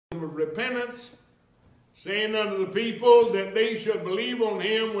repentance, saying unto the people that they should believe on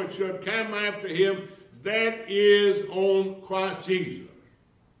him which should come after him, that is on Christ Jesus.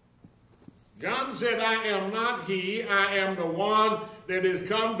 John said, I am not he, I am the one that is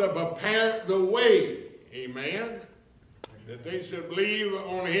come to prepare the way. Amen. That they should believe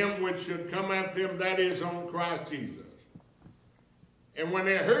on him which should come after him, that is on Christ Jesus. And when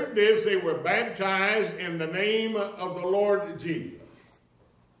they heard this, they were baptized in the name of the Lord Jesus.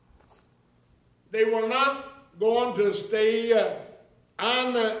 They were not going to stay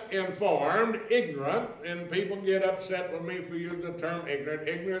uninformed, ignorant, and people get upset with me for using the term ignorant.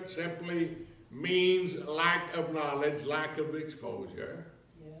 Ignorant simply means lack of knowledge, lack of exposure.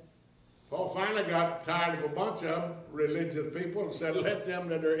 Yes. Paul finally got tired of a bunch of religious people and said, let them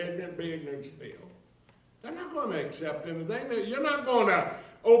that are ignorant be ignorant still. They're not going to accept anything. You're not going to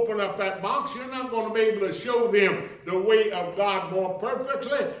open up that box. You're not going to be able to show them the way of God more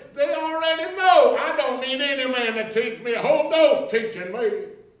perfectly. They already know. I don't need any man to teach me. Holy Ghost teaching me.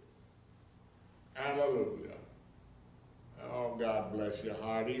 Hallelujah. Oh, God bless your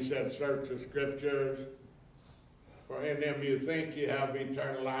heart. He said, search the scriptures, for in them you think you have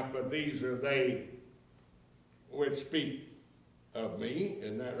eternal life, but these are they which speak of me.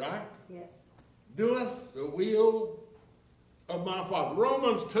 Isn't that right? Yes. Doeth the will of my Father.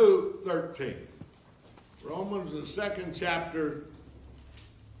 Romans 2:13. Romans, the 2nd chapter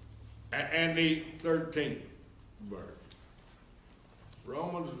and the 13th verse.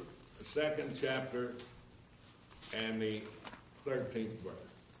 Romans, the 2nd chapter and the 13th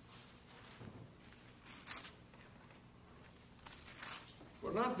verse.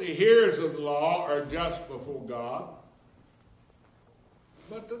 For not the hearers of the law are just before God,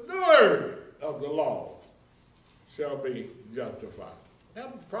 but the doers of the law shall be justified.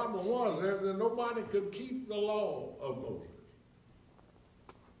 That the problem was that nobody could keep the law of Moses.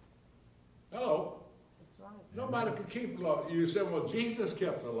 Hello? That's right. Nobody could keep the law. You said, well, Jesus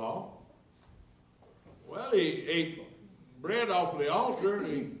kept the law. Well, he ate bread off the altar.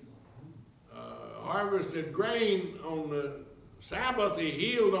 He harvested grain on the Sabbath. He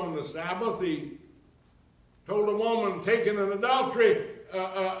healed on the Sabbath. He told a woman taken in adultery,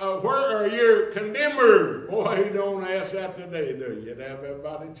 where are your condemners? Boy, you don't ask that today, do you? You'd have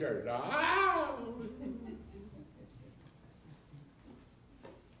everybody in church.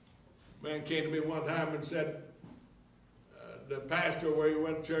 Man came to me one time and said, the pastor where he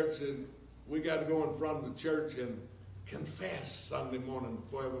went to church said, we got to go in front of the church and confess Sunday morning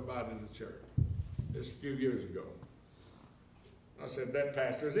before everybody in the church. This a few years ago. I said, that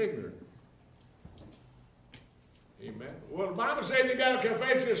pastor is ignorant. Amen. Well, the Bible said you got to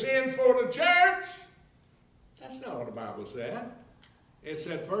confess your sins for the church. That's not what the Bible said. It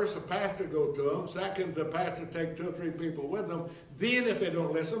said first the pastor go to them. Second, the pastor take 2 or 3 people with them. Then if they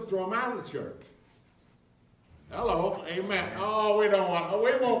don't listen, throw them out of the church. Hello. Amen. Oh, we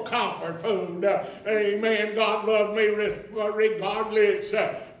want comfort food. Amen. God loves me regardless.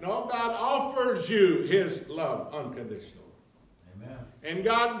 No, God offers you his love unconditional. Amen. And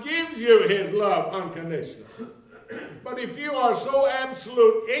God gives you his love unconditional. But if you are so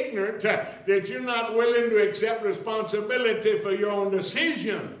absolute ignorant that you're not willing to accept responsibility for your own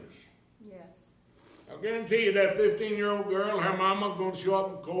decisions, yes, I'll guarantee you that 15-year-old girl, her mama going to show up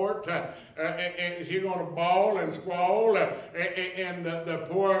in court, and she's going to bawl and squall, and the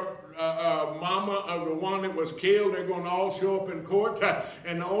poor mama of the one that was killed, they're going to all show up in court,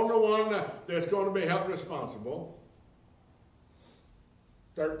 and the only one that's going to be held responsible,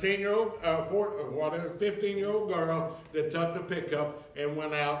 13-year-old, 15-year-old girl that took the pickup and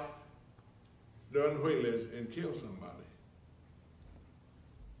went out doing wheelies and killed somebody.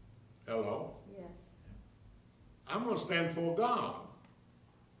 Hello? Yes. I'm going to stand for God.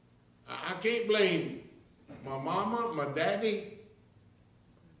 I can't blame my mama, my daddy.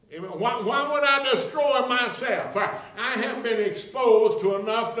 Why would I destroy myself? I have been exposed to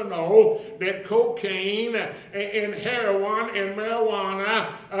enough to know that cocaine and heroin and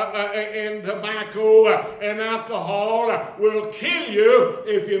marijuana and tobacco and alcohol will kill you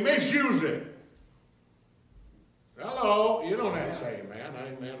if you misuse it. Hello, you don't have to say amen.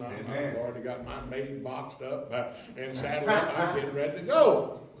 Amen. I've already got my maid boxed up and saddled up. I'm getting ready to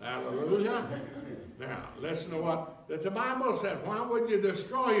go. Hallelujah. Now, listen to what the Bible said. Why would you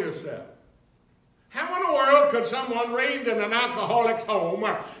destroy yourself? How in the world could someone raised in an alcoholic's home,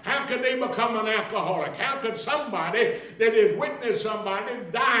 how could they become an alcoholic? How could somebody that has witnessed somebody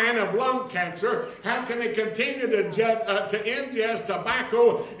dying of lung cancer, how can they continue to ingest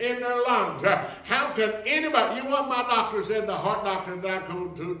tobacco in their lungs? How can anybody, you know what my doctor said, the heart doctor that I go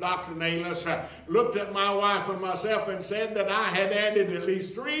to, Dr. Nayless, looked at my wife and myself and said that I had added at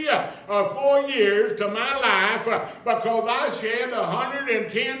least 3 or 4 years to my life because I shed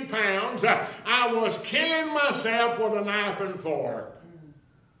 110 pounds. I was killing myself with a knife and fork.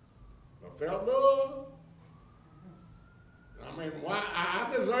 I felt good. I mean, why? I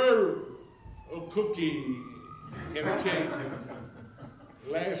deserve a cookie and a cake.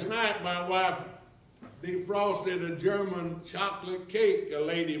 Last night, my wife defrosted a German chocolate cake a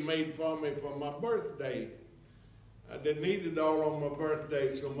lady made for me for my birthday. I didn't eat it all on my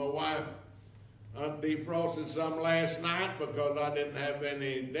birthday, so my wife defrosted some last night because I didn't have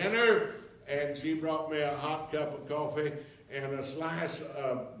any dinner. And she brought me a hot cup of coffee and a slice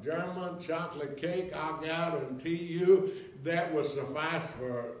of German chocolate cake. I'll guarantee you that would suffice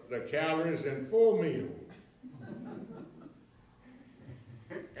for the calories in 4 meals.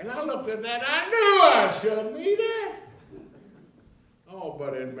 And I looked at that, I knew I shouldn't eat it. Oh,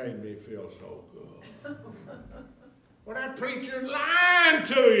 but it made me feel so good. Well, that preacher's lying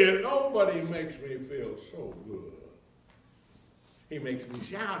to you. Nobody makes me feel so good. He makes me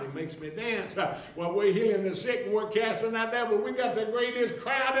shout. He makes me dance. Well, we're healing the sick and we're casting out devils. We got the greatest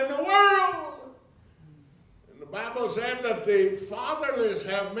crowd in the world. And the Bible said that the fatherless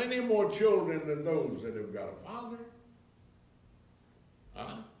have many more children than those that have got a father.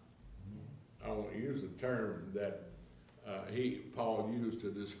 I won't use the term that Paul used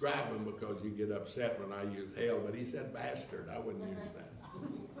to describe him because you get upset when I use hell, but he said bastard. I wouldn't use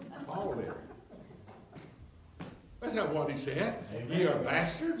that. Paul did. That's not what he said. Amen. Ye are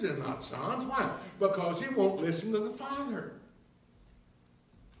bastards and not sons. Why? Because you won't listen to the Father.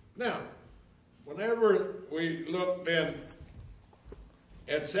 Now, whenever we look then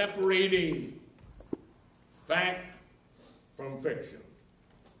at separating fact from fiction,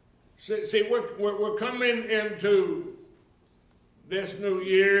 see we're coming into this new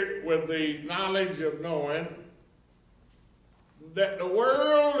year with the knowledge of knowing that the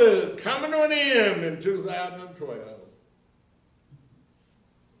world is coming to an end in 2012.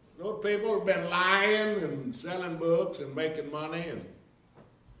 Those people have been lying and selling books and making money. And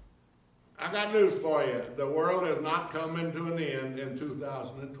I got news for you. The world is not coming to an end in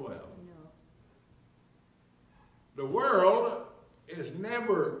 2012. No. The world is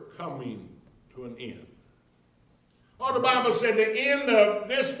never coming to an end. Oh, the Bible said the end of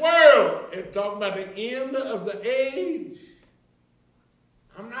this world. It's talking about the end of the age.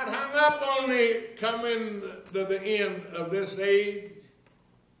 I'm not hung up on the coming to the end of this age.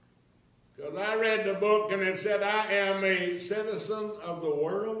 Because I read the book and it said, I am a citizen of the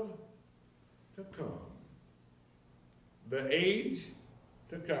world to come. The age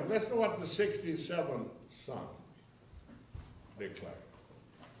to come. Listen to what the 67th Psalm declares.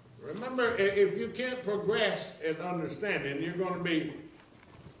 Remember, if you can't progress in understanding, you're going to be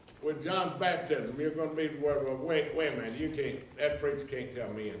with John's baptism, you're going to be, wait a minute, you can't, that preacher can't tell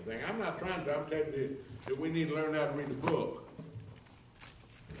me anything. I'm not trying to, I'm telling you that we need to learn how to read the book.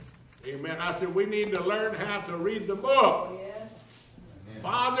 Amen. I said we need to learn how to read the book. Yes.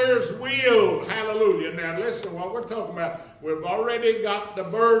 Father's will. Hallelujah. Now listen to what we're talking about. We've already got the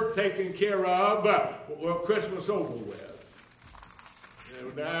birth taken care of. Well, Christmas over with.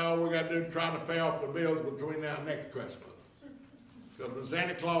 And now we got to try to pay off the bills between now and next Christmas. Because when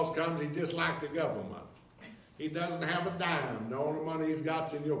Santa Claus comes, he's just like the government. He doesn't have a dime. The only money he's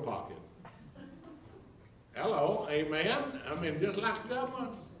got's in your pocket. Hello, amen. I mean, just like the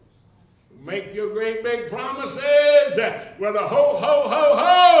government. Make your great big promises with a ho, ho, ho,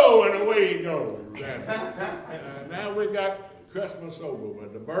 ho, and away he goes. Now we got Christmas over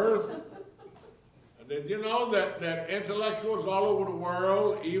with the birth. Did you know that intellectuals all over the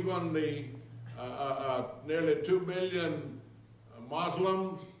world, even the nearly 2 billion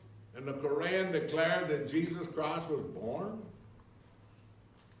Muslims in the Quran declared that Jesus Christ was born?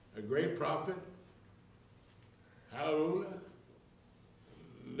 A great prophet. Hallelujah.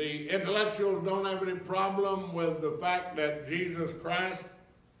 The intellectuals don't have any problem with the fact that Jesus Christ,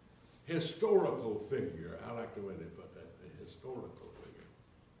 historical figure, I like the way they put that, the historical figure.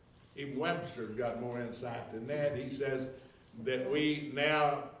 Even Webster's got more insight than that. He says that we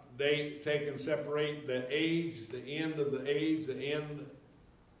now, they take and separate the age, the end of the age, the end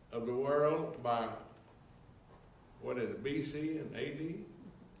of the world by, what is it, BC and AD?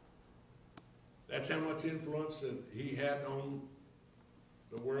 That's how much influence that he had on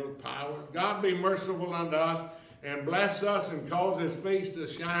the world's power. God be merciful unto us and bless us and cause his face to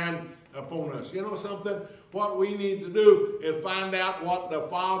shine upon us. You know something? What we need to do is find out what the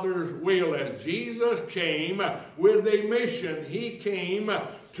Father's will is. Jesus came with a mission. He came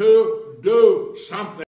to do something.